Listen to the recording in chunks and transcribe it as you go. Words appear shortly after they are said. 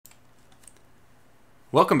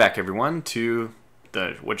Welcome back, everyone, to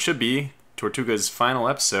what should be Tortuga's final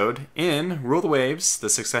episode in Rule the Waves, the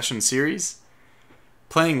Succession series,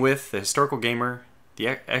 playing with the historical gamer,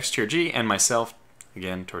 the XTRG, and myself,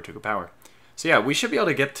 again, Tortuga Power. So yeah, we should be able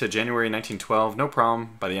to get to January 1912, no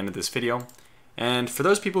problem, by the end of this video. And for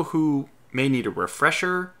those people who may need a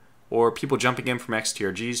refresher, or people jumping in from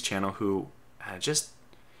XTRG's channel who I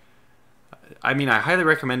highly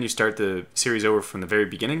recommend you start the series over from the very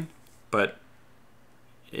beginning, but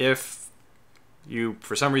if you,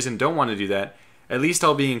 for some reason, don't want to do that, at least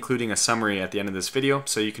I'll be including a summary at the end of this video,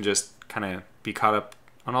 so you can just kind of be caught up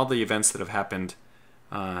on all the events that have happened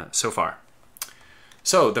so far.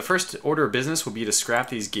 So the first order of business will be to scrap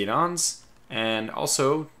these guidons, and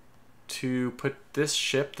also to put this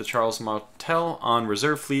ship, the Charles Martel, on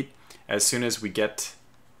reserve fleet as soon as we get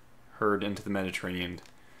her into the Mediterranean.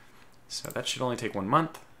 So that should only take 1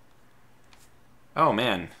 month. Oh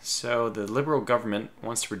man, so the Liberal government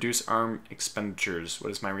wants to reduce arm expenditures.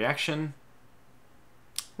 What is my reaction?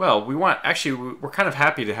 Well, we're kind of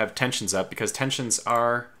happy to have tensions up because tensions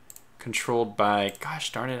are controlled by,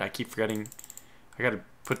 gosh darn it, I keep forgetting. I gotta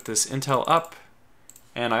put this intel up,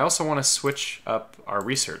 and I also want to switch up our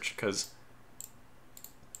research because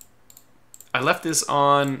I left this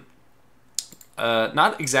on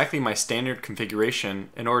not exactly my standard configuration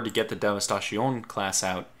in order to get the Devastation class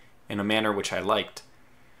out in a manner which I liked.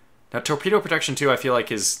 Now, Torpedo Protection 2 I feel like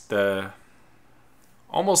is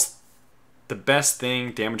almost the best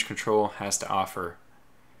thing damage control has to offer.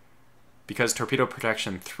 Because Torpedo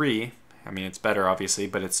Protection 3, it's better obviously,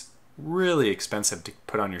 but it's really expensive to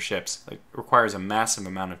put on your ships. It requires a massive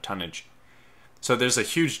amount of tonnage. So there's a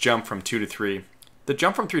huge jump from 2 to 3. The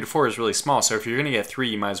jump from 3 to 4 is really small, so if you're going to get 3,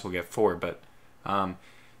 you might as well get 4, but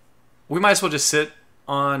we might as well just sit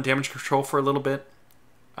on damage control for a little bit.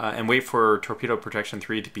 And wait for Torpedo Protection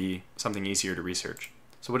 3 to be something easier to research.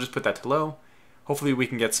 So we'll just put that to low. Hopefully we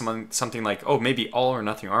can get something like, oh, maybe all or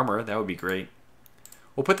nothing armor. That would be great.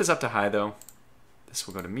 We'll put this up to high, though. This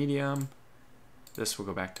will go to medium. This will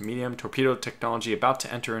go back to medium. Torpedo technology about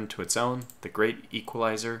to enter into its own. The great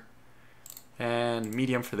equalizer. And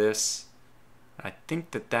medium for this. I think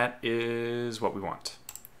that is what we want.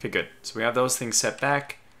 Okay, good. So we have those things set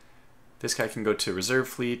back. This guy can go to reserve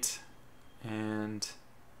fleet. And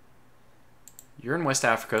you're in West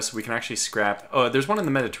Africa, so we can actually scrap... Oh, there's one in the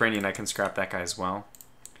Mediterranean. I can scrap that guy as well.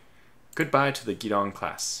 Goodbye to the Guidon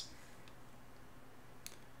class.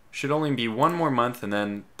 Should only be 1 more month, and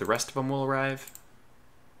then the rest of them will arrive.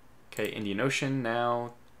 Okay, Indian Ocean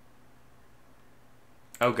now.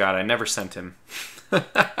 Oh god, I never sent him.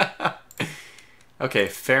 Okay,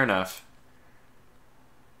 fair enough.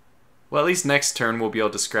 Well, at least next turn we'll be able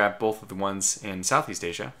to scrap both of the ones in Southeast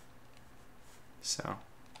Asia. So...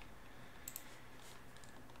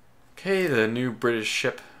 Okay, the new British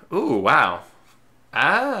ship. Ooh, wow.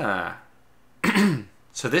 Ah.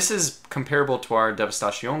 So this is comparable to our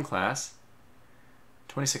Devastation class.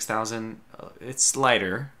 26,000. It's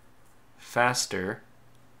lighter, faster,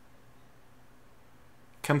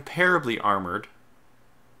 comparably armored.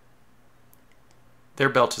 Their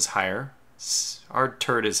belt is higher. Our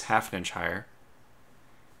turret is half an inch higher.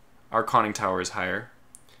 Our conning tower is higher.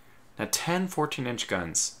 Now 10 14-inch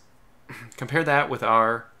guns. Compare that with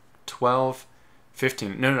our 12,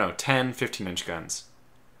 15, no, 10 15-inch guns.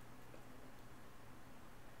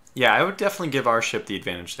 Yeah, I would definitely give our ship the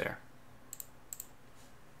advantage there.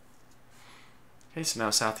 Okay, so now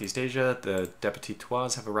Southeast Asia, the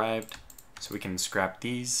Deputy-Tois have arrived, so we can scrap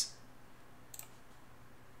these.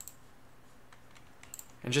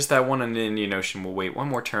 And just that one in the Indian Ocean will wait 1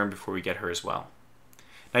 more turn before we get her as well.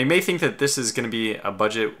 Now you may think that this is going to be a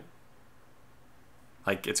budget...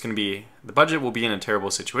 the budget will be in a terrible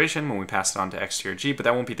situation when we pass it on to XTRG, but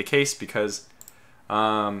that won't be the case because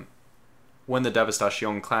when the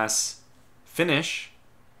Devastation class finish,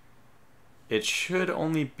 it should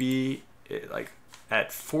only be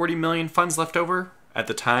at 40 million funds left over at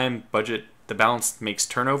the time the balance makes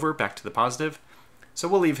turnover back to the positive. So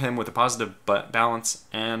we'll leave him with a positive balance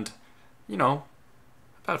and,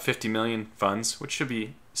 about 50 million funds, which should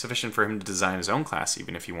be sufficient for him to design his own class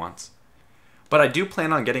even if he wants. But I do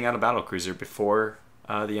plan on getting out of Battlecruiser before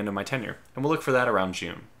the end of my tenure, and we'll look for that around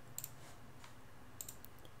June.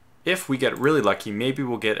 If we get really lucky, maybe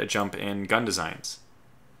we'll get a jump in gun designs.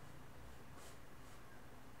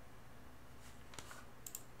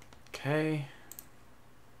 Okay.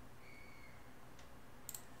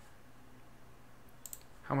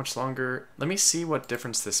 How much longer? Let me see what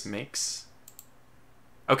difference this makes.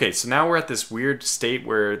 Okay, so now we're at this weird state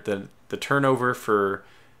where the turnover for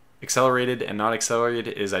accelerated and not accelerated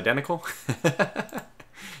is identical.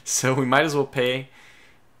 So we might as well pay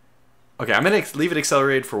Okay, I'm gonna leave it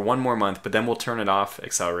accelerated for 1 more month, but then we'll turn it off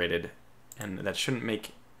accelerated, and that shouldn't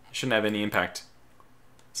have any impact.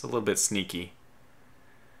 It's a little bit sneaky.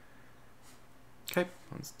 Okay,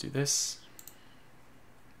 let's do this.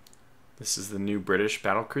 This is the new British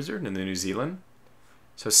Battlecruiser in the New Zealand.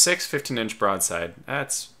 So 6 15-inch broadside.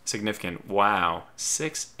 That's significant. Wow,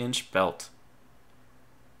 6-inch belt.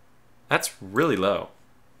 That's really low.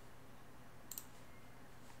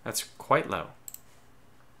 That's quite low.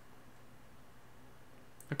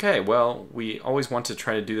 Okay, well, we always want to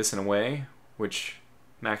try to do this in a way which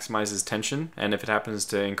maximizes tension, and if it happens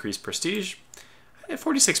to increase prestige,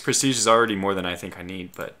 46 prestige is already more than I think I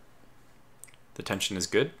need, but the tension is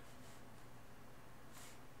good.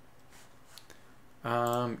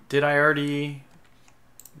 Did I already...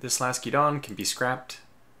 This last guidon can be scrapped.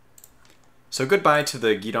 So goodbye to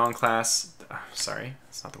the guidon class. Sorry,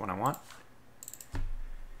 that's not the one I want.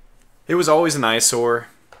 It was always an eyesore.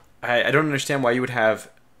 I don't understand why you would have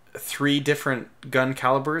 3 different gun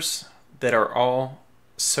calibers that are all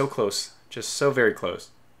so close, just so very close.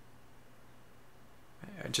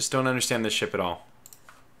 I just don't understand this ship at all.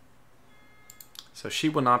 So she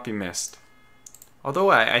will not be missed.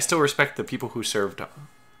 Although I still respect the people who served.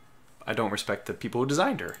 I don't respect the people who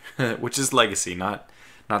designed her, which is legacy, not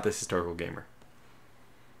this historical gamer.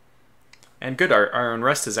 And good, our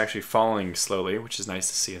unrest is actually falling slowly, which is nice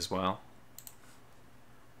to see as well.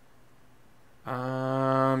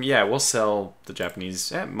 Yeah, we'll sell the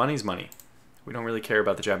Japanese. Money's money. We don't really care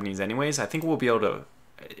about the Japanese anyways. I think we'll be able to...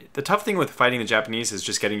 The tough thing with fighting the Japanese is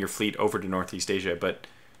just getting your fleet over to Northeast Asia, but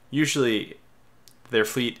usually their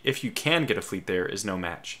fleet, if you can get a fleet there, is no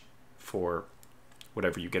match for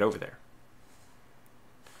whatever you get over there.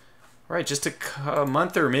 Alright, just a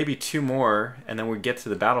month or maybe 2 more, and then we get to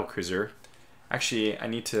the Battlecruiser. Actually, I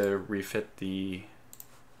need to refit the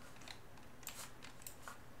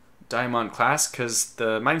Diamond class, because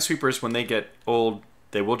the Minesweepers, when they get old,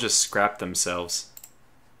 they will just scrap themselves.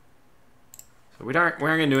 So we aren't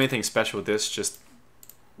going to do anything special with this, just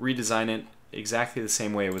redesign it exactly the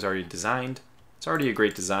same way it was already designed. It's already a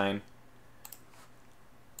great design.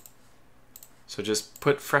 So just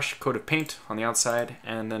put fresh coat of paint on the outside,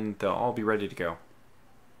 and then they'll all be ready to go.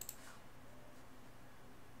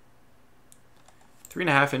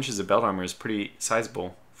 3.5 inches of belt armor is pretty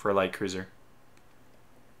sizable for a light cruiser.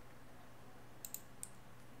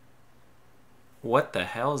 What the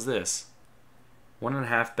hell is this?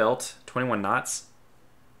 1.5 belt, 21 knots.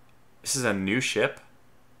 This is a new ship.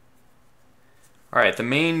 Alright, the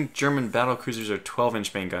main German battle cruisers are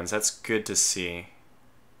 12-inch main guns. That's good to see.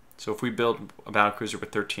 So if we build a battle cruiser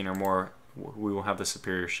with 13 or more, we will have the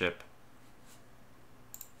superior ship.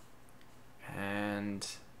 And...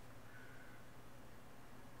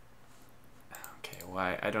 okay,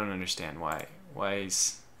 why? I don't understand why. Why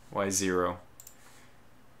 0?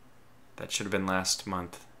 That should have been last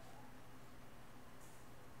month.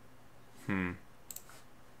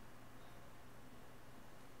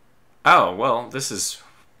 Oh, well, this is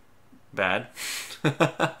bad.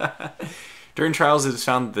 During trials, it is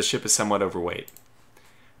found that the ship is somewhat overweight.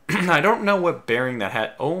 I don't know what bearing that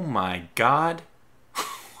had. Oh my god.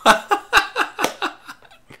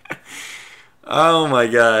 Oh my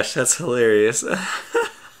gosh, that's hilarious.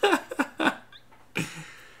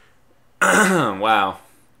 Wow.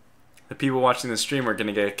 The people watching the stream are going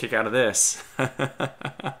to get a kick out of this.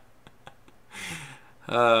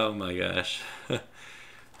 Oh my gosh.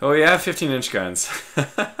 Oh yeah, 15-inch guns.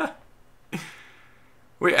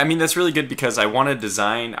 Wait, I mean, that's really good because I want to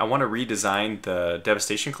redesign the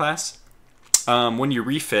Devastation class. When you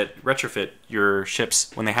retrofit your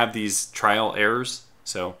ships, when they have these trial errors,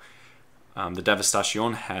 so the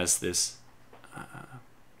Devastation has this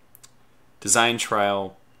design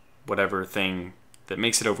trial whatever thing that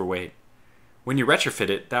makes it overweight. When you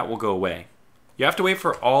retrofit it, that will go away. You have to wait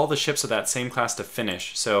for all the ships of that same class to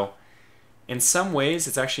finish. So in some ways,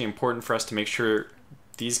 it's actually important for us to make sure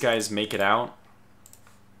these guys make it out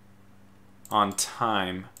on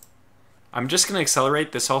time. I'm just going to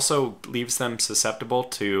accelerate. This also leaves them susceptible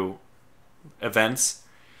to events.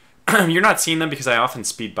 You're not seeing them because I often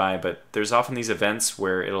speed by, but there's often these events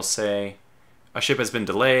where it'll say a ship has been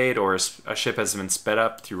delayed or a ship has been sped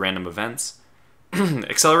up through random events.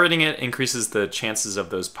 Accelerating it increases the chances of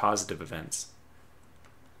those positive events.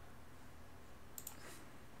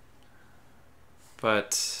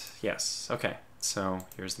 But yes, okay. So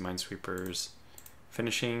here's the Minesweepers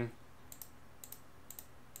finishing.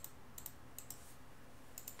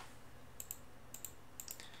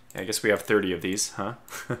 Yeah, I guess we have 30 of these, huh?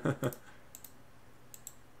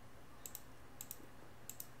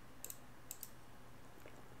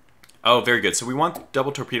 Oh, very good. So we want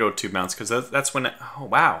double torpedo tube mounts because that's when... oh,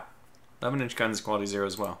 wow. 11-inch guns, quality 0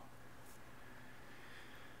 as well.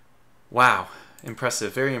 Wow.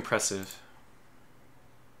 Impressive. Very impressive.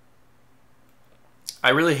 I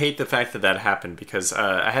really hate the fact that that happened because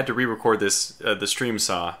I had to re-record this, the stream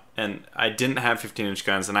saw, and I didn't have 15-inch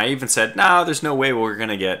guns, and I even said, no, there's no way we're going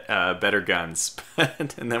to get better guns.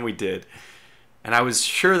 And then we did. And I was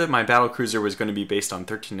sure that my Battlecruiser was going to be based on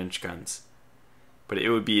 13-inch guns. But it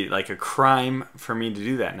would be like a crime for me to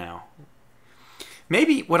do that now.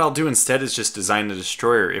 Maybe what I'll do instead is just design the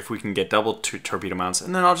destroyer if we can get double torpedo mounts,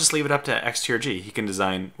 and then I'll just leave it up to XTRG. He can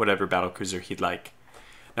design whatever Battlecruiser he'd like.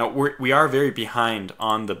 Now, we are very behind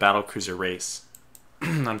on the Battlecruiser race,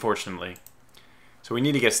 unfortunately. So we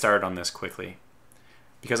need to get started on this quickly.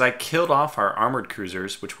 Because I killed off our armored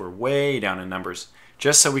cruisers, which were way down in numbers,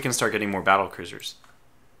 just so we can start getting more Battlecruisers.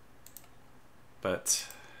 But,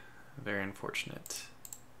 very unfortunate.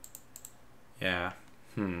 Yeah.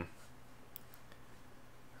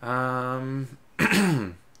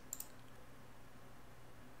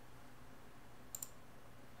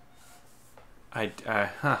 I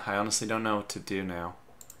honestly don't know what to do now.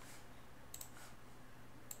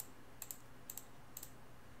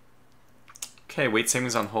 Okay, weight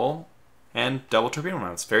savings on hull and double torpedo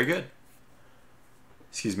mounts. Very good.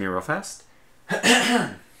 Excuse me real fast.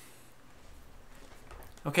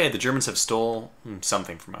 Okay, the Germans have stole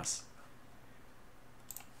something from us.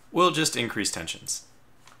 We'll just increase tensions.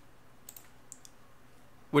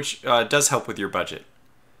 Which does help with your budget.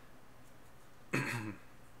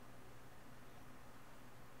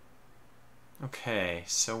 Okay,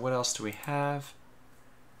 so what else do we have?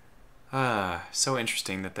 So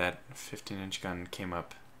interesting that that 15-inch gun came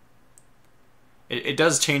up. It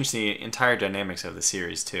does change the entire dynamics of the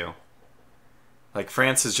series, too. Like,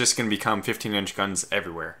 France is just going to become 15-inch guns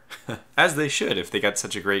everywhere. As they should, if they got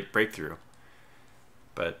such a great breakthrough.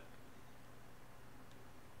 But...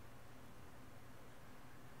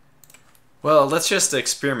 well, let's just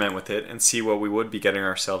experiment with it and see what we would be getting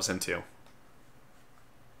ourselves into.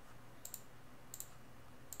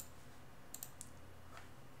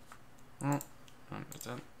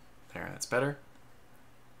 There, that's better.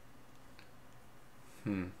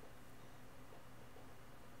 We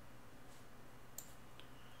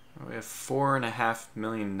have 4.5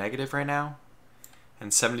 million negative right now,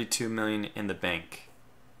 and 72 million in the bank.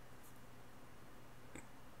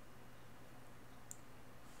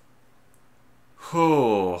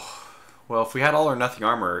 Oh, well, if we had all or nothing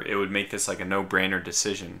armor, it would make this like a no-brainer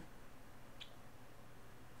decision.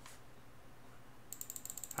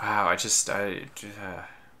 Wow, I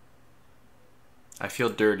feel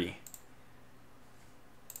dirty.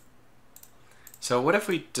 So what if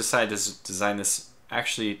we decide to design this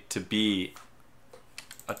actually to be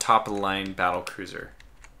a top-of-the-line battlecruiser?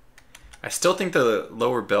 I still think the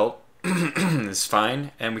lower belt is fine,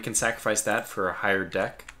 and we can sacrifice that for a higher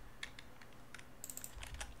deck.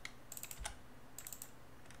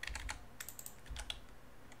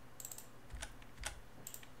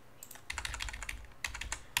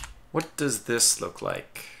 What does this look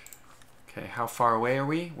like? Okay, how far away are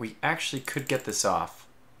we? We actually could get this off.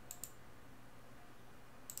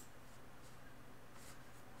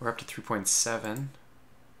 We're up to 3.7.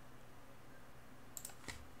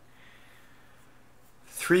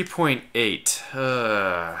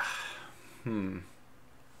 3.8.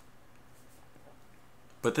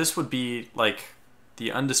 But this would be like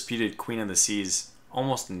the undisputed Queen of the Seas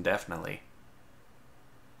almost indefinitely.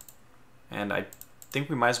 And I think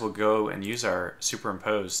we might as well go and use our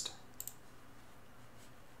superimposed.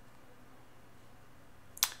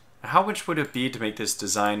 How much would it be to make this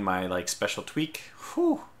design my like special tweak?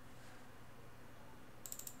 Whew.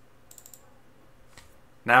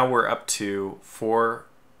 Now we're up to 4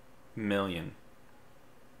 million.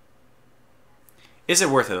 Is it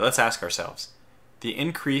worth it? Let's ask ourselves. The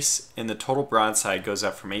increase in the total broadside goes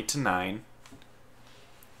up from 8 to 9.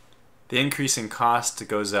 The increase in cost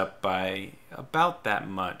goes up by about that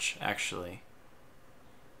much, actually.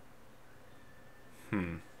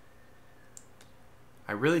 I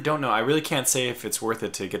really don't know. I really can't say if it's worth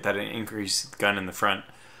it to get that increased gun in the front.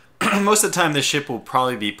 Most of the time, this ship will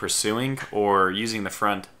probably be pursuing or using the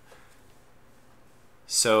front.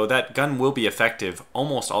 So that gun will be effective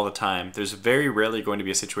almost all the time. There's very rarely going to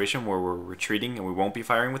be a situation where we're retreating and we won't be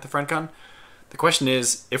firing with the front gun. The question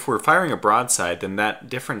is, if we're firing a broadside, then that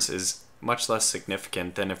difference is much less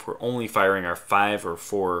significant than if we're only firing our 5 or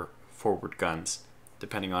 4 forward guns,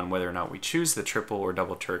 depending on whether or not we choose the triple or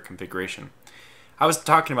double turret configuration. I was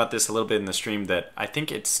talking about this a little bit in the stream that I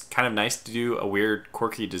think it's kind of nice to do a weird,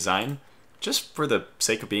 quirky design, just for the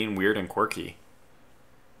sake of being weird and quirky.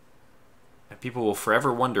 People will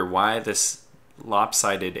forever wonder why this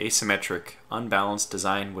lopsided, asymmetric, unbalanced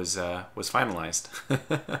design was finalized.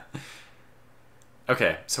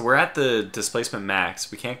 Okay, so we're at the displacement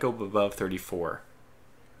max. We can't go above 34.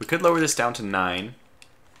 We could lower this down to 9.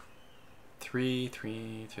 3,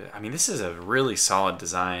 3, 3. I mean, this is a really solid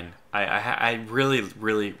design. I really,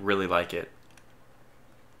 really, really like it.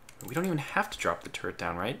 We don't even have to drop the turret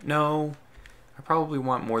down, right? No. I probably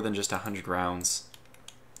want more than just 100 rounds.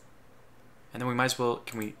 And then we might as well...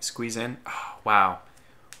 Can we squeeze in? Oh, wow.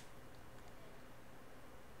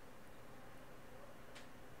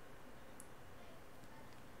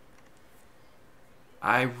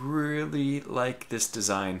 I really like this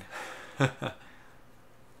design.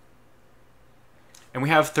 And we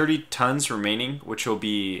have 30 tons remaining, which will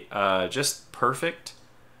be just perfect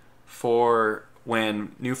for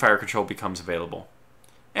when new fire control becomes available.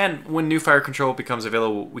 And when new fire control becomes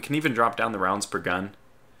available, we can even drop down the rounds per gun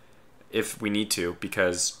if we need to,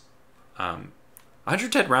 because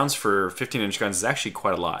 110 rounds for 15-inch guns is actually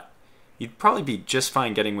quite a lot. You'd probably be just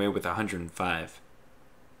fine getting away with 105.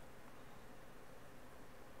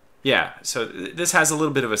 Yeah, so this has a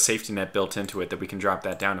little bit of a safety net built into it that we can drop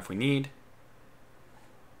that down if we need.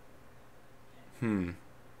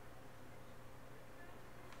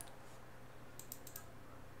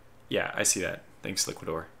 Yeah, I see that. Thanks,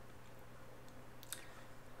 Liquidor.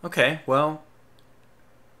 Okay, well,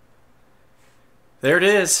 there it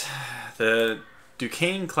is. The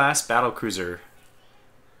Duquesne class battlecruiser,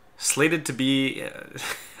 slated to be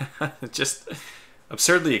just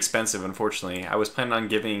absurdly expensive, unfortunately. I was planning on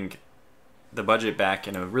giving the budget back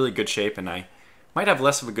in a really good shape, and I might have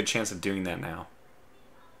less of a good chance of doing that now.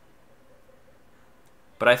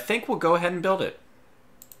 But I think we'll go ahead and build it.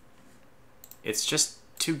 It's just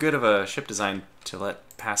too good of a ship design to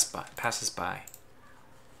let pass us by.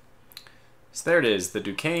 So there it is, the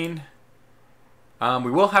Duquesne.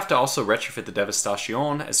 We will have to also retrofit the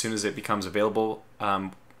Devastation as soon as it becomes available,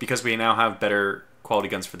 because we now have better quality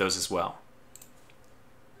guns for those as well.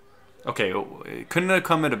 Okay, it couldn't have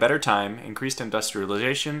come at a better time. Increased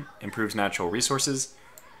industrialization improves natural resources.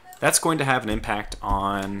 That's going to have an impact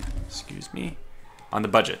on, excuse me, on the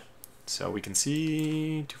budget. So we can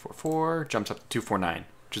see 244 jumps up to 249,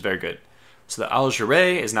 which is very good. So the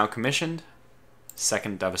Algérie is now commissioned.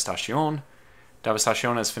 Second Devastation.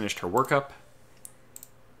 Devastation has finished her workup.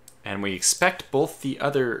 And we expect both the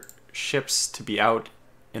other ships to be out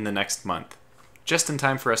in the next month, just in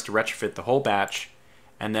time for us to retrofit the whole batch.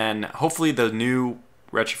 And then hopefully the new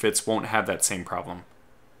retrofits won't have that same problem.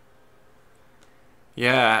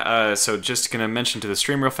 Yeah, so just gonna mention to the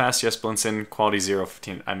stream real fast. Yes, Blinson, quality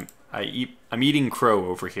 015. I'm eating crow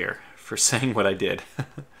over here for saying what I did.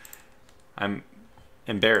 I'm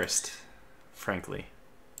embarrassed, frankly.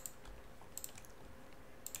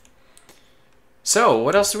 So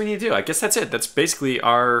what else do we need to do? I guess that's it. That's basically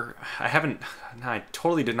our... I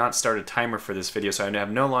totally did not start a timer for this video, so I have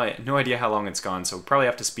no idea how long it's gone. So we'll probably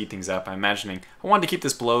have to speed things up. I'm imagining I wanted to keep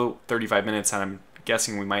this below 35 minutes, and I'm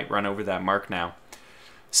guessing we might run over that mark now.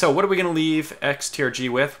 So what are we going to leave XTRG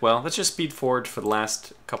with? Well, let's just speed forward for the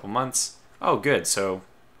last couple months. Oh, good. So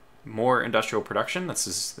more industrial production. This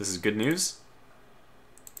is good news.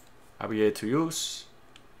 Habillé to use.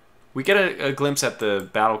 We get a glimpse at the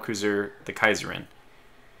battlecruiser, the Kaiserin.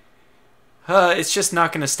 It's just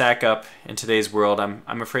not going to stack up in today's world.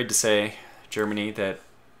 I'm afraid to say, Germany, that...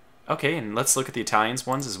 Okay, and let's look at the Italians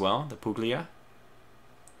ones as well. The Puglia.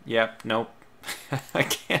 Yep, nope. I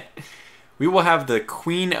can't... We will have the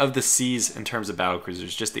queen of the seas in terms of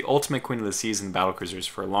battlecruisers. Just the ultimate queen of the seas in battlecruisers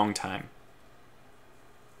for a long time.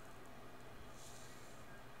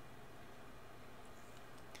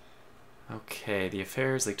 Okay, the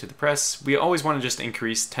affairs leaked to the press. We always want to just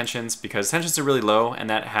increase tensions because tensions are really low and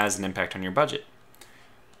that has an impact on your budget.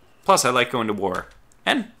 Plus, I like going to war.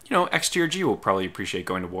 And, you know, XTRG will probably appreciate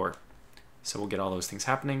going to war. So we'll get all those things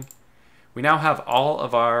happening. We now have all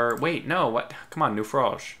of our... Wait, no, what? Come on,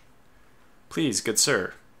 Naufrage. Please, good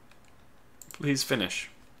sir. Please finish.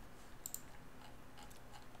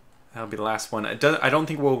 That'll be the last one. I don't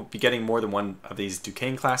think we'll be getting more than one of these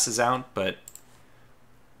Duquesne classes out, but...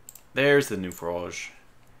 There's the Naufrage.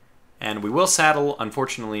 And we will saddle,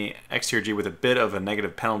 unfortunately, XTRG with a bit of a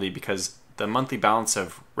negative penalty because the monthly balance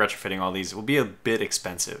of retrofitting all these will be a bit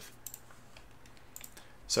expensive.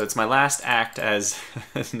 So it's my last act as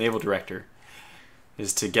Naval Director,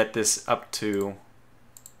 is to get this up to...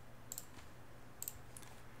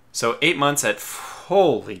 So 8 months at...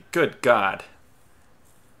 Holy good God.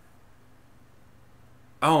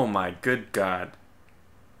 Oh my good God.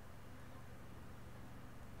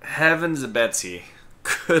 Heavens a Betsy.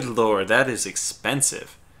 Good Lord, that is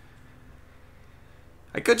expensive.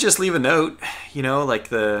 I could just leave a note, you know, like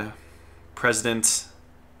the president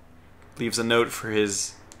leaves a note for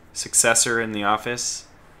his successor in the office.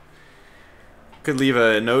 Could leave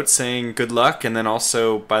a note saying good luck, and then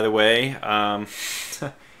also, by the way,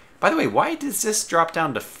 by the way, why does this drop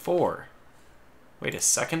down to 4? Wait a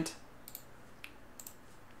second.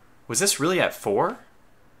 Was this really at 4?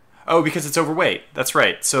 Oh, because it's overweight. That's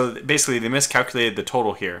right. So basically, they miscalculated the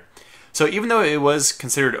total here. So even though it was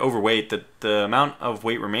considered overweight, the amount of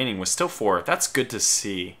weight remaining was still 4. That's good to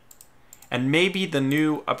see. And maybe the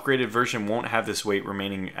new upgraded version won't have this weight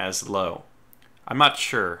remaining as low. I'm not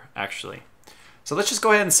sure, actually. So let's just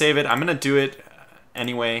go ahead and save it. I'm going to do it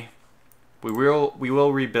anyway. We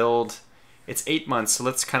will rebuild. It's 8 months, so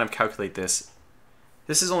let's kind of calculate this.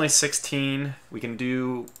 This is only 16. We can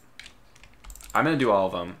do... I'm going to do all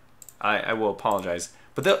of them. I will apologize.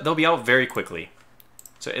 But they'll be out very quickly.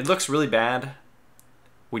 So it looks really bad.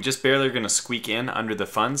 We just barely are going to squeak in under the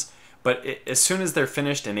funds. But as soon as they're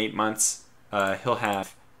finished in 8 months, he'll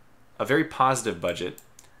have a very positive budget.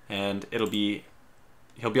 And he'll be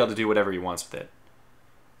able to do whatever he wants with it.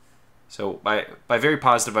 So by very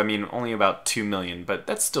positive, I mean only about 2 million. But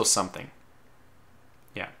that's still something.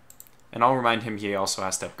 Yeah. And I'll remind him he also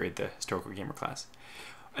has to upgrade the Historical Gamer class.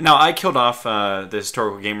 Now, I killed off the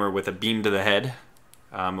Historical Gamer with a beam to the head.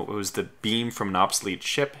 It was the beam from an obsolete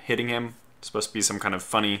ship hitting him. It's supposed to be some kind of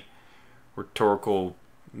funny rhetorical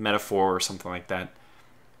metaphor or something like that.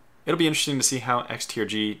 It'll be interesting to see how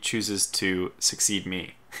XTRG chooses to succeed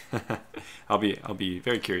me. I'll be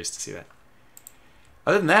very curious to see that.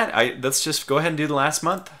 Other than that, let's just go ahead and do the last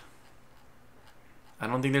month. I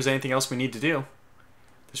don't think there's anything else we need to do.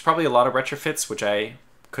 There's probably a lot of retrofits, which I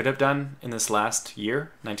could have done in this last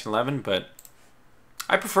year, 1911, but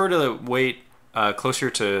I prefer to wait closer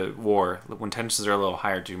to war, when tensions are a little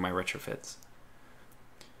higher, to do my retrofits.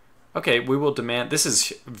 Okay, we will demand... This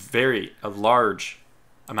is a large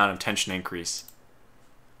amount of tension increase.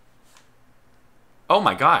 Oh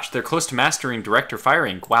my gosh, they're close to mastering director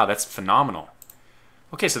firing. Wow, that's phenomenal.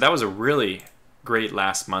 Okay, so that was a really great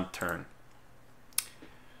last month turn.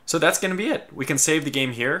 So that's going to be it. We can save the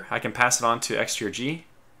game here. I can pass it on to XTRG.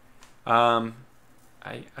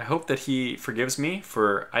 I hope that he forgives me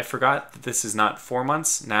for... I forgot that this is not 4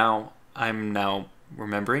 months. I'm now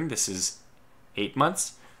remembering this is 8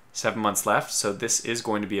 months. 7 months left, so this is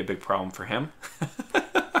going to be a big problem for him.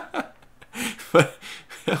 But,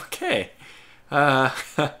 okay.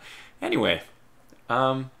 Anyway.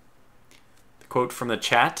 The quote from the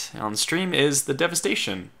chat on stream is the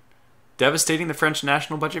devastation. Devastating the French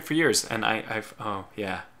national budget for years. And oh,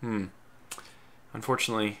 yeah.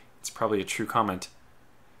 Unfortunately, it's probably a true comment.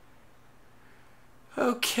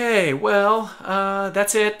 Okay, well,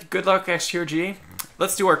 that's it. Good luck, XTRG.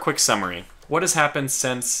 Let's do our quick summary. What has happened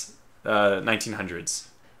since 1900s?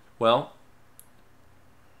 Well,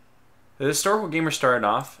 the Historical Gamer started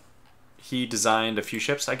off. He designed a few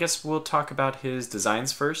ships. I guess we'll talk about his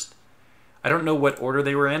designs first. I don't know what order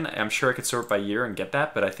they were in. I'm sure I could sort by year and get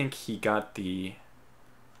that, but I think he got the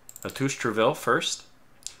Tortuga first.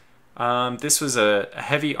 This was a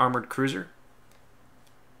heavy armored cruiser.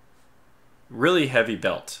 Really heavy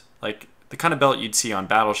belt. Like the kind of belt you'd see on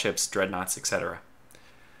battleships, dreadnoughts, etc.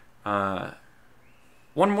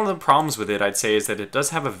 One of the problems with it, I'd say, is that it does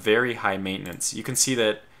have a very high maintenance. You can see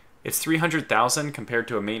that it's 300,000 compared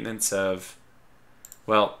to a maintenance of,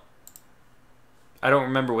 well, I don't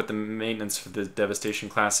remember what the maintenance for the Devastation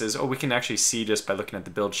class is. Oh, we can actually see just by looking at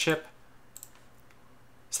the build ship.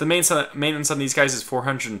 So the maintenance on these guys is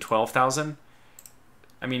 412,000.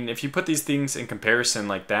 I mean, if you put these things in comparison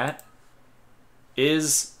like that,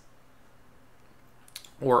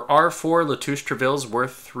 are 4 Latouche Trevilles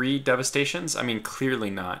worth 3 Devastations? I mean,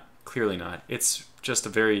 clearly not. Clearly not. It's just a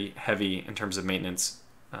very heavy, in terms of maintenance,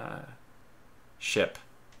 ship.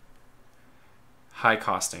 High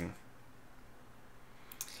costing.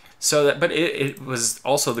 So, but it was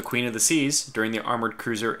also the Queen of the Seas during the armored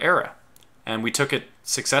cruiser era. And we took it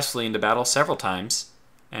successfully into battle several times.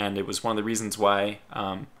 And it was one of the reasons why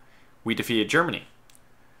we defeated Germany.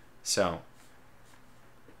 So,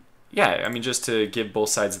 yeah, I mean, just to give both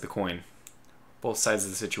sides of the coin. Both sides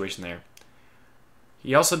of the situation there.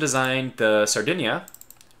 He also designed the Sardinia,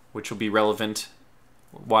 which will be relevant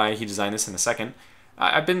why he designed this in a second.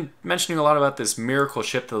 I've been mentioning a lot about this miracle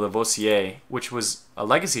ship, the Lavoisier, which was a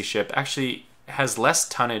legacy ship. Actually has less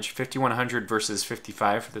tonnage, 5,100 versus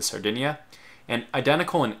 55 for the Sardinia, and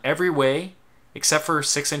identical in every way except for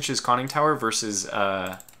 6 inches conning tower versus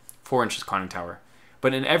 4 inches conning tower.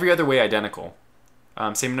 But in every other way identical.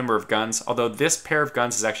 Same number of guns, although this pair of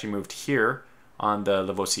guns is actually moved here on the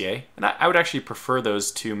Lavoisier, and I would actually prefer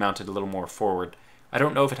those two mounted a little more forward, I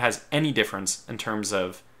don't know if it has any difference in terms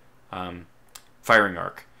of firing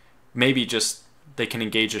arc. Maybe just they can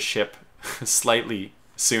engage a ship slightly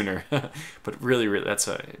sooner, but really that's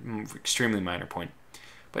an extremely minor point.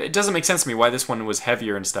 But it doesn't make sense to me why this one was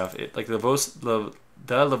heavier and stuff. Like the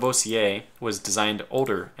Lavoisier was designed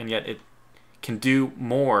older, and yet it can do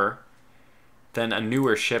more than a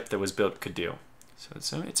newer ship that was built could do.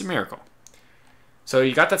 So it's a miracle. So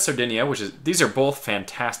you got that Sardinia, these are both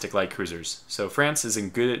fantastic light cruisers. So France is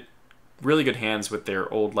in really good hands with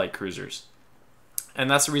their old light cruisers. And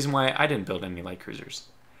that's the reason why I didn't build any light cruisers.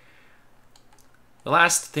 The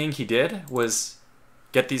last thing he did was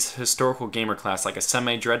get these historical gamer class, like a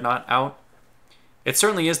semi-dreadnought, out. It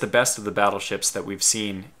certainly is the best of the battleships that we've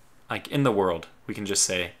seen, like in the world, we can just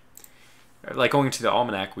say. Like going to the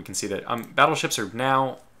almanac, we can see that battleships are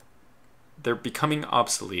now, they're becoming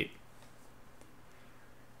obsolete.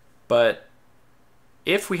 But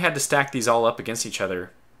if we had to stack these all up against each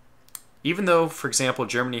other, even though, for example,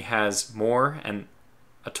 Germany has more and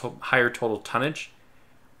a higher total tonnage,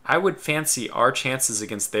 I would fancy our chances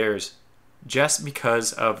against theirs just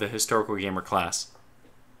because of the historical gamer class.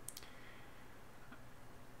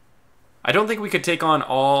 I don't think we could take on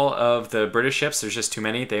all of the British ships. There's just too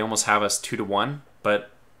many. They almost have us 2-1,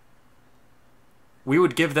 but we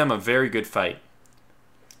would give them a very good fight.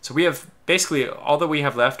 So we have basically all that we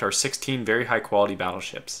have left are 16 very high quality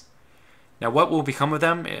battleships. Now what will become of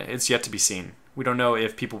them is yet to be seen. We don't know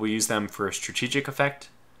if people will use them for a strategic effect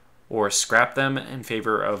or scrap them in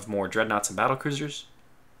favor of more dreadnoughts and battlecruisers.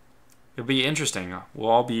 It'll be interesting. We'll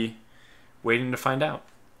all be waiting to find out.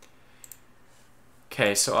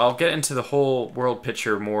 Okay, so I'll get into the whole world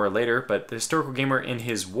picture more later, but the historical gamer in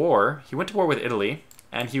his war, he went to war with Italy,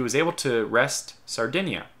 and he was able to wrest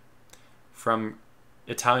Sardinia from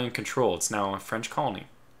Italian control. It's now a French colony,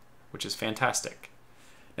 which is fantastic.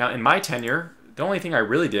 Now, in my tenure, the only thing I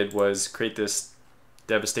really did was create this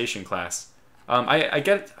devastation class. I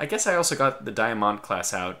guess I also got the Diamant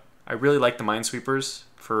class out. I really like the minesweepers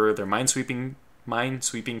for their minesweeping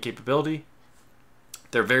capability.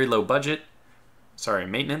 They're very low budget,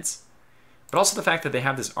 maintenance, but also the fact that they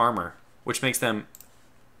have this armor, which makes them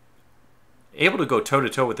able to go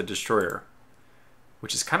toe-to-toe with the destroyer,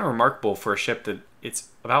 which is kind of remarkable for a ship that it's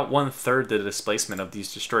about 1/3 the displacement of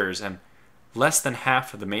these destroyers and less than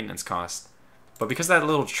half of the maintenance cost. But because of that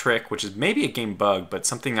little trick, which is maybe a game bug, but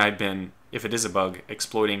something I've been, if it is a bug,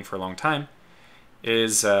 exploiting for a long time,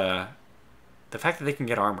 is the fact that they can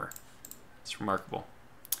get armor. It's remarkable.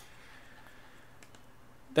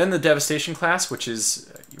 Then the devastation class, which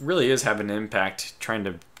really is having an impact trying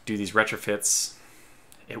to do these retrofits.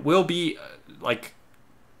 It will be like,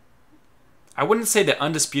 I wouldn't say the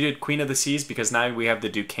undisputed Queen of the Seas, because now we have the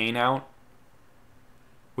Duquesne out,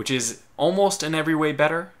 which is almost in every way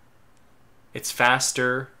better. It's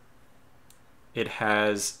faster. It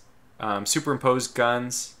has superimposed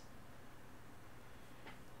guns.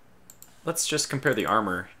 Let's just compare the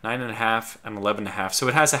armor. 9.5 and 11.5. So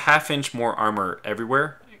it has a 1/2 inch more armor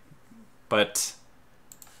everywhere, but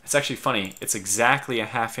it's actually funny. It's exactly a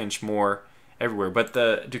 1/2 inch more everywhere, but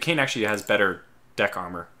the Duquesne actually has better deck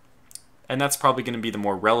armor. And that's probably going to be the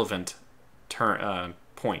more relevant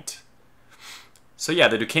point. So yeah,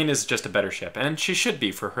 the Duquesne is just a better ship, and she should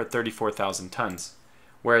be for her 34,000 tons,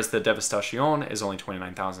 whereas the Devastation is only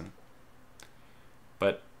 29,000.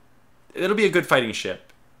 But it'll be a good fighting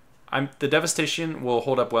ship. The Devastation will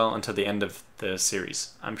hold up well until the end of the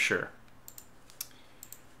series, I'm sure.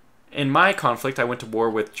 In my conflict, I went to war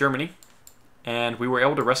with Germany, and we were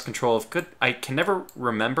able to wrest control of I can never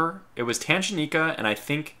remember. It was Tanganyika and I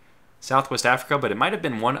think Southwest Africa, but it might have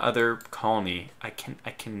been one other colony. I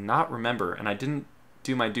cannot remember, and I didn't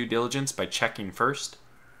do my due diligence by checking first.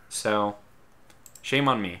 So, shame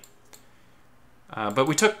on me. But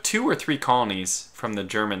we took 2 or 3 colonies from the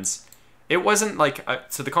Germans. It wasn't like,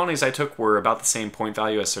 so the colonies I took were about the same point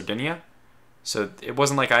value as Sardinia. So it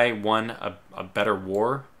wasn't like I won a better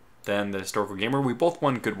war than the historical gamer. We both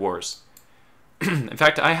won good wars. In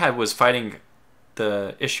fact, I was fighting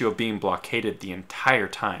the issue of being blockaded the entire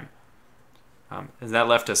time. And that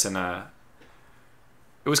left us in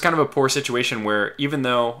it was kind of a poor situation where, even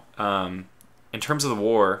though in terms of the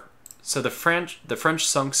war, so the French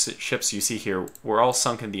sunk ships you see here were all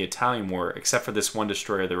sunk in the Italian war, except for this one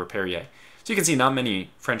destroyer, the Reparier. So you can see not many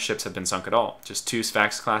French ships have been sunk at all. Just 2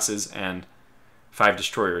 Sfax classes and 5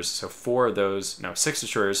 destroyers. So 6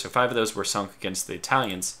 destroyers. So 5 of those were sunk against the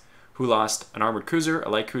Italians, who lost an armored cruiser, a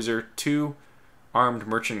light cruiser, 2 armed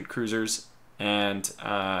merchant cruisers, and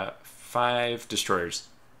 5 destroyers.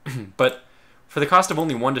 But for the cost of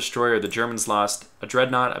only 1 destroyer, the Germans lost a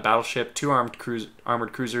dreadnought, a battleship, 2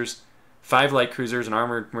 armored cruisers, 5 light cruisers, an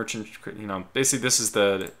armored merchant. You know, basically this is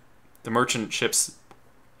the merchant ships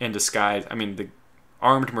in disguise. I mean, the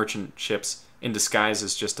armed merchant ships in disguise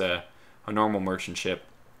as just a normal merchant ship.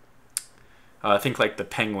 Think like the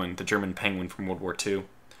Penguin, the German Penguin from World War II.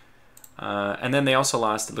 And then they also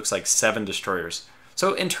lost, it looks like, 7 destroyers.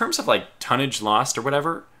 So in terms of like tonnage lost or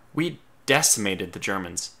whatever, we decimated the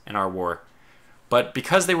Germans in our war. But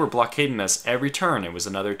because they were blockading us every turn, it was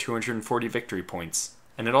another 240 victory points.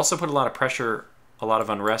 And it also put a lot of pressure, a lot of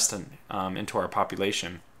unrest into our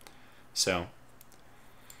population. So,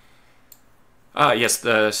 yes,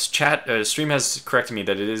 the stream has corrected me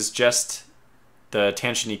that it is just the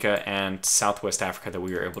Tanganyika and Southwest Africa that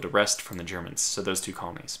we were able to wrest from the Germans. So those 2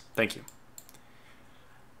 colonies. Thank you.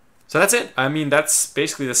 So that's it. I mean, that's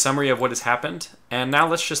basically the summary of what has happened. And now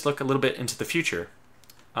let's just look a little bit into the future.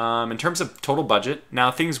 In terms of total budget,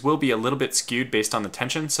 now things will be a little bit skewed based on the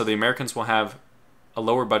tension. So the Americans will have a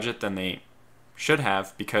lower budget than they should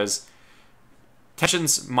have because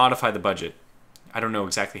tensions modify the budget. I don't know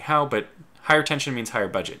exactly how, but higher tension means higher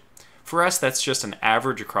budget. For us, that's just an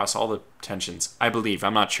average across all the tensions, I believe.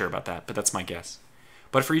 I'm not sure about that, but that's my guess.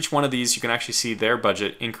 But for each one of these, you can actually see their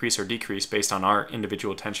budget increase or decrease based on our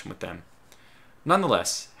individual tension with them.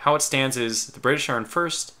 Nonetheless, how it stands is the British are in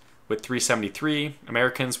first with 373,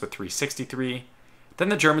 Americans with 363, then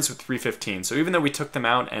the Germans with 315. So even though we took them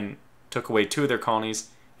out and took away 2 of their colonies,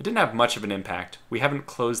 it didn't have much of an impact. We haven't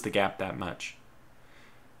closed the gap that much.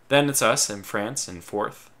 Then it's us and France in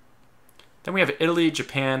fourth. Then we have Italy,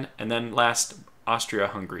 Japan, and then last,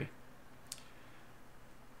 Austria-Hungary.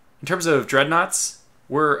 In terms of dreadnoughts,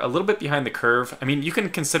 we're a little bit behind the curve. I mean, you can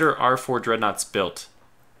consider our 4 dreadnoughts built,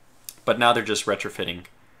 but now they're just retrofitting.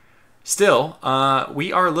 Still,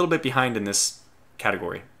 we are a little bit behind in this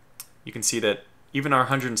category. You can see that even our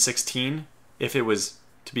 116, if it was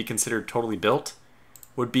to be considered totally built,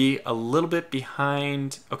 would be a little bit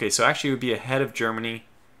behind. Okay, so actually it would be ahead of Germany.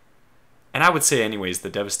 And I would say anyways, the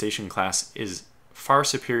Devastation class is far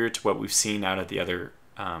superior to what we've seen out of the other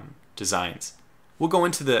designs. We'll go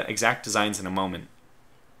into the exact designs in a moment.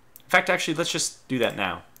 In fact, actually, let's just do that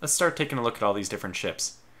now. Let's start taking a look at all these different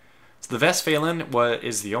ships. So the Westphalen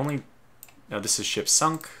is the only... No, this is ship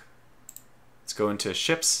sunk. Let's go into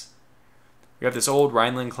ships. We have this old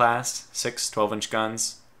Rhineland class, 6 12-inch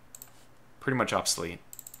guns. Pretty much obsolete.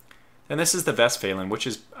 And this is the Westphalen, which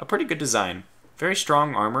is a pretty good design. Very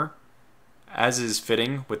strong armor, as is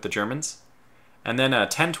fitting with the Germans. And then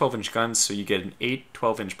 10 12-inch guns, so you get an 8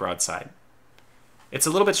 12-inch broadside. It's a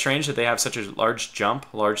little bit strange that they have such a large jump,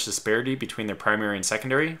 large disparity between their primary and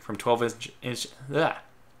secondary from 12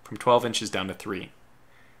 inches down to 3.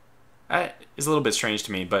 That is a little bit strange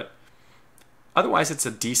to me, but otherwise it's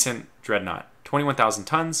a decent dreadnought. 21,000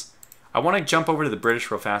 tons. I want to jump over to the British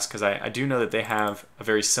real fast because I do know that they have a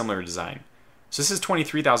very similar design. So this is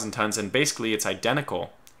 23,000 tons, and basically it's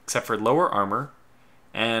identical except for lower armor,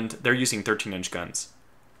 and they're using 13-inch guns.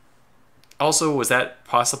 Also, was that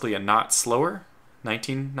possibly a knot slower?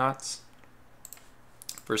 19 knots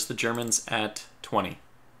versus the Germans at 20.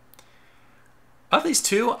 Of these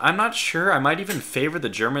 2, I'm not sure. I might even favor the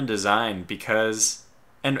German design because,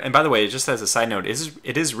 and by the way, just as a side note,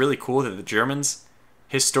 it is really cool that the Germans,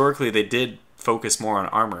 historically, they did focus more on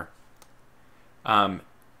armor. And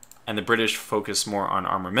the British focus more on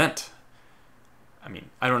armament. I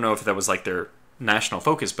mean, I don't know if that was like their national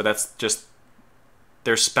focus, but that's just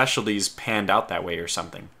their specialties panned out that way or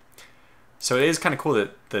something. So it is kind of cool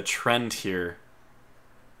that the trend here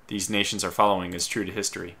these nations are following is true to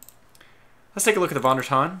history. Let's take a look at the Von der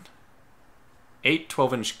Tann. 8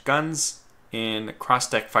 12-inch guns in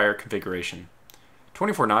cross-deck fire configuration.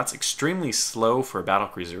 24 knots, extremely slow for a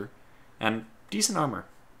battlecruiser, and decent armor.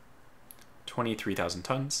 23,000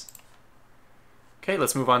 tons. Okay,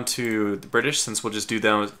 let's move on to the British, since we'll just do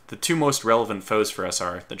those. The 2 most relevant foes for us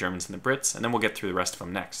are the Germans and the Brits, and then we'll get through the rest of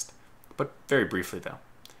them next. But very briefly, though.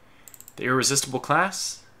 The Irresistible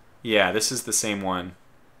class? Yeah, this is the same one.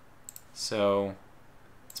 So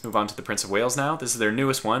let's move on to the Prince of Wales now. This is their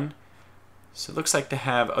newest one. So it looks like they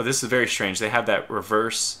have... Oh, this is very strange. They have that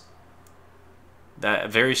reverse...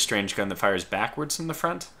 That very strange gun that fires backwards from the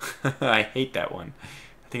front. I hate that one.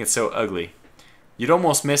 I think it's so ugly. You'd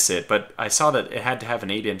almost miss it, but I saw that it had to have an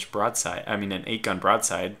 8-inch broadside. I mean, an 8-gun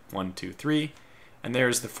broadside. 1, 2, 3. And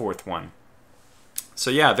there's the 4th one. So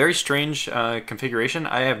yeah, very strange configuration.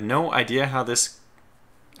 I have no idea how this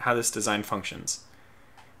design functions.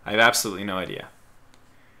 I have absolutely no idea.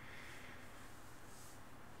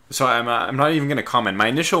 So I'm not even going to comment. My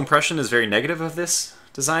initial impression is very negative of this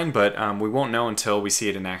design, but we won't know until we see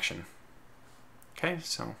it in action. Okay,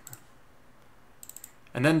 so...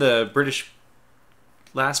 And then the British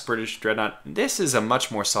last British dreadnought. This is a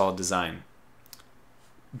much more solid design.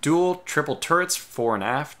 Dual triple turrets fore and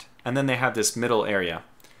aft, and then they have this middle area.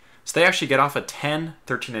 So they actually get off a 10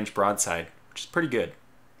 13-inch broadside, which is pretty good.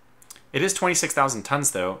 It is 26,000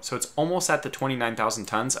 tons though, so it's almost at the 29,000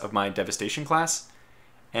 tons of my Devastation class,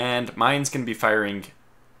 and mine's going to be firing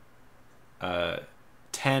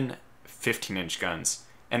 10 15-inch guns,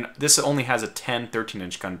 and this only has a 10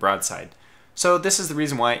 13-inch gun broadside. So this is the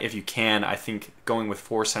reason why, if you can, I think going with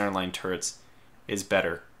 4 centerline turrets is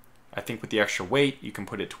better. I think with the extra weight, you can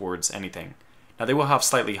put it towards anything. Now they will have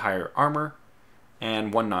slightly higher armor,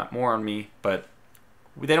 and 1 knot more on me, but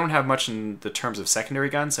they don't have much in the terms of secondary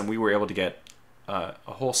guns, and we were able to get a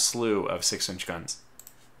whole slew of 6-inch guns.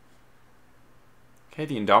 Okay,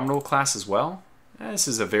 the Indomitable class as well. This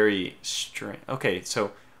is a very strange... Okay,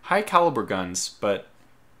 so high caliber guns, but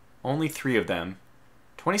only 3 of them.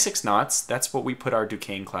 26 knots, that's what we put our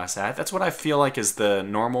Duquesne class at. That's what I feel like is the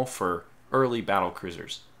normal for early battle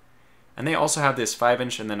cruisers. And they also have this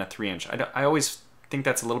 5-inch and then a 3-inch. I always think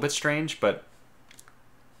that's a little bit strange, but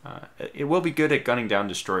it will be good at gunning down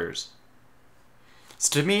destroyers.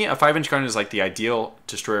 So to me, a 5-inch gun is like the ideal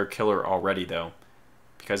destroyer killer already, though.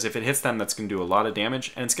 Because if it hits them, that's going to do a lot of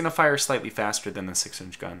damage, and it's going to fire slightly faster than the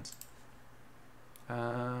 6-inch guns.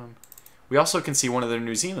 We also can see one of their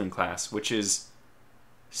New Zealand class, which is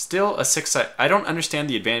still a 6-side. I don't understand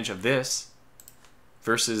the advantage of this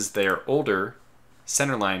versus their older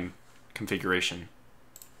centerline configuration.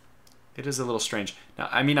 It is a little strange. Now,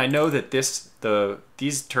 I mean, I know that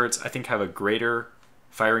these turrets, I think, have a greater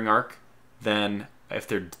firing arc than if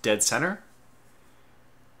they're dead center.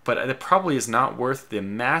 But it probably is not worth the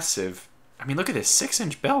massive... I mean, look at this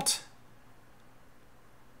 6-inch belt.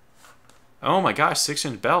 Oh my gosh,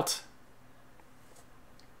 6-inch belt.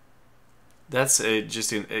 That's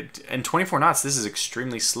just... And 24 knots, this is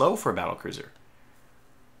extremely slow for a battlecruiser.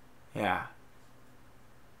 Yeah.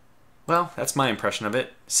 Well, that's my impression of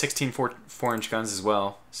it. 16 4-inch guns as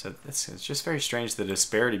well. So it's just very strange, the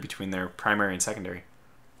disparity between their primary and secondary.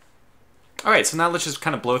 Alright, so now let's just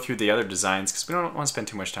kind of blow through the other designs, because we don't want to spend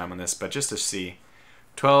too much time on this, but just to see.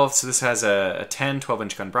 12, so this has a 10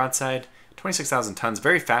 12-inch gun broadside, 26,000 tons,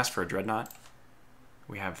 very fast for a dreadnought.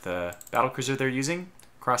 We have the battlecruiser they're using,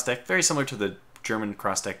 cross-deck, very similar to the German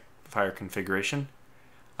cross-deck fire configuration.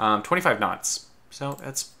 25 knots, so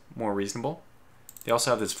that's more reasonable. They also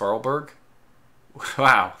have this Vorarlberg.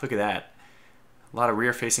 Wow, look at that. A lot of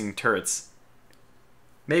rear-facing turrets.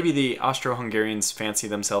 Maybe the Austro-Hungarians fancy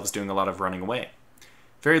themselves doing a lot of running away.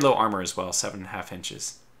 Very low armor as well, 7.5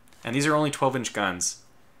 inches. And these are only 12-inch guns.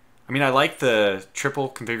 I mean, I like the triple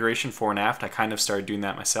configuration fore and aft. I kind of started doing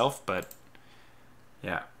that myself, but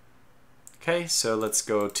yeah. Okay, so let's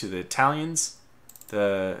go to the Italians.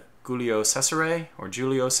 The Giulio Cesare, or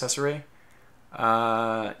Giulio Cesare.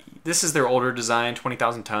 This is their older design,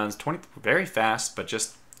 20,000 tons, very fast, but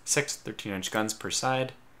just 6 13-inch guns per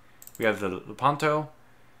side. We have the Lepanto,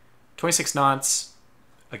 26 knots,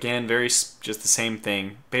 again, just the same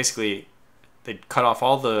thing. Basically, they cut off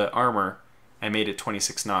all the armor and made it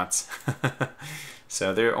 26 knots.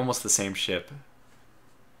 So they're almost the same ship.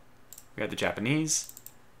 We have the Japanese,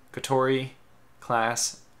 Kotori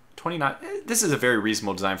class, 20 knots. This is a very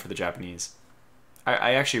reasonable design for the Japanese.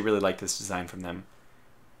 I actually really like this design from them.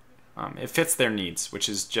 It fits their needs, which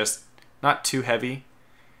is just not too heavy.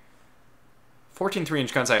 14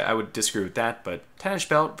 3-inch guns, I would disagree with that, but 10-inch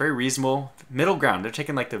belt, very reasonable. Middle ground, they're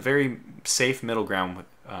taking like the very safe middle ground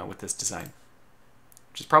with this design,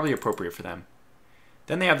 which is probably appropriate for them.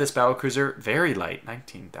 Then they have this battlecruiser, very light,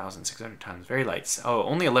 19,600 tons, very light. Oh,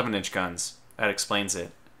 only 11-inch guns. That explains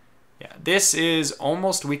it. Yeah, this is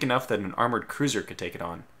almost weak enough that an armored cruiser could take it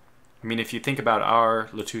on. I mean, if you think about our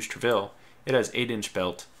Latouche Treville, it has 8-inch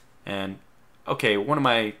belt, and okay, one of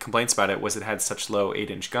my complaints about it was it had such low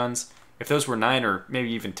 8-inch guns. If those were 9 or maybe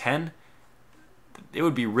even 10, it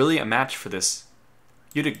would be really a match for this.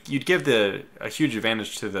 You'd give a huge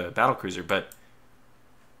advantage to the battlecruiser, but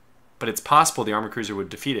it's possible the armored cruiser would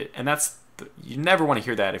defeat it, and you never want to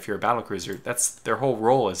hear that if you're a battlecruiser. That's their whole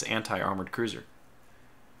role as anti-armored cruiser.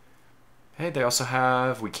 Okay, they also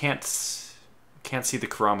have, we can't see the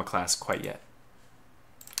Kurama class quite yet.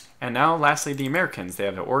 And now, lastly, the Americans. They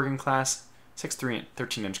have the Oregon class, 6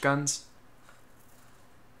 13-inch guns,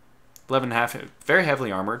 11.5, very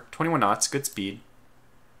heavily armored, 21 knots, good speed.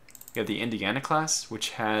 You have the Indiana class,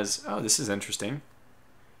 which has, oh, this is interesting,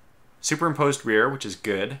 superimposed rear, which is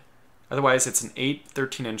good. Otherwise, it's an 8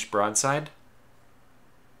 13-inch broadside.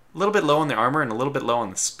 A little bit low on the armor and a little bit low on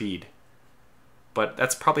the speed. But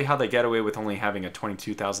that's probably how they get away with only having a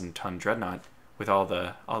 22,000-ton dreadnought with all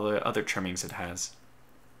the other trimmings it has.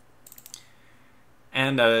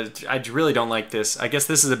 And I really don't like this. I guess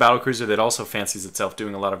this is a battlecruiser that also fancies itself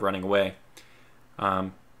doing a lot of running away.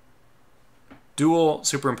 Dual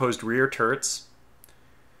superimposed rear turrets,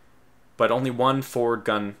 but only one forward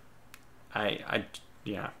gun.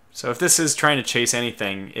 Yeah. So if this is trying to chase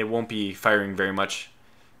anything, it won't be firing very much.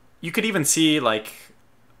 You could even see, like,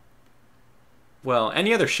 well,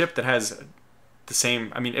 any other ship that has the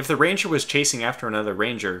same... I mean, if the Ranger was chasing after another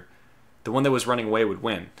Ranger, the one that was running away would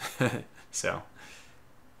win. So,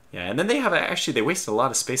 yeah. And then they have... Actually, they wasted a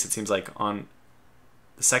lot of space, it seems like, on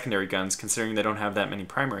the secondary guns, considering they don't have that many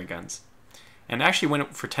primary guns. And actually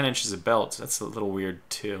went for 10 inches of belt. So that's a little weird,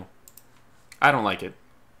 too. I don't like it.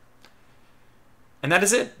 And that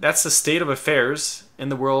is it. That's the state of affairs in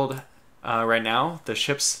the world right now, the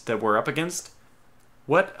ships that we're up against.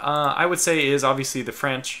 What I would say is, obviously, the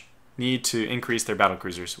French need to increase their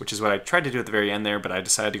battlecruisers, which is what I tried to do at the very end there, but I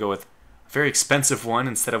decided to go with a very expensive one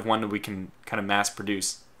instead of one that we can kind of mass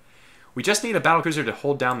produce. We just need a battlecruiser to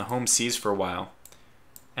hold down the home seas for a while.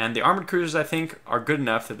 And the armored cruisers, I think, are good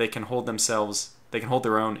enough that they can hold themselves, they can hold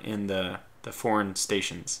their own in the foreign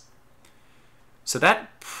stations. So that,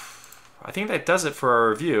 I think that does it for our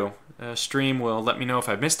review. Stream will let me know if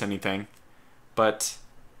I've missed anything, but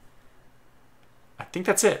I think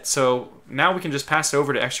that's it. So now we can just pass it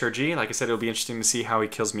over to XRG. Like I said, it'll be interesting to see how he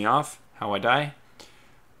kills me off, how I die.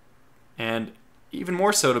 And even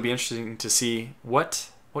more so, it'll be interesting to see what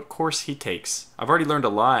course he takes. I've already learned a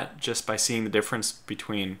lot just by seeing the difference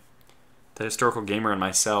between the historical gamer and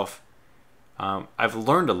myself. I've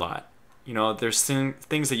learned a lot. You know, there's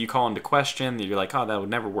things that you call into question that you're like, oh, that would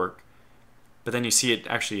never work. But then you see it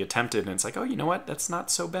actually attempted, and it's like, oh, you know what? That's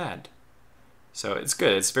not so bad. So it's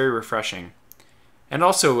good. It's very refreshing. And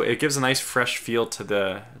also, it gives a nice fresh feel to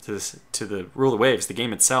the Rule of Waves, the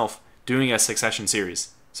game itself, doing a succession series.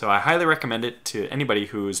 So I highly recommend it to anybody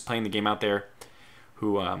who's playing the game out there.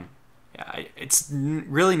 Who it's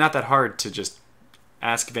really not that hard to just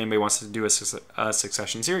ask if anybody wants to do a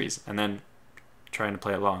succession series, and then trying to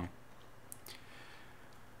play along.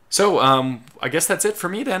 So I guess that's it for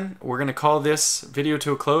me then. We're going to call this video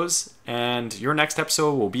to a close, and your next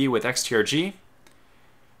episode will be with XTRG.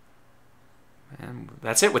 And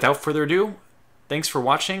that's it. Without further ado, thanks for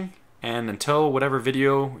watching, and until whatever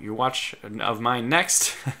video you watch of mine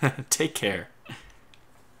next, take care.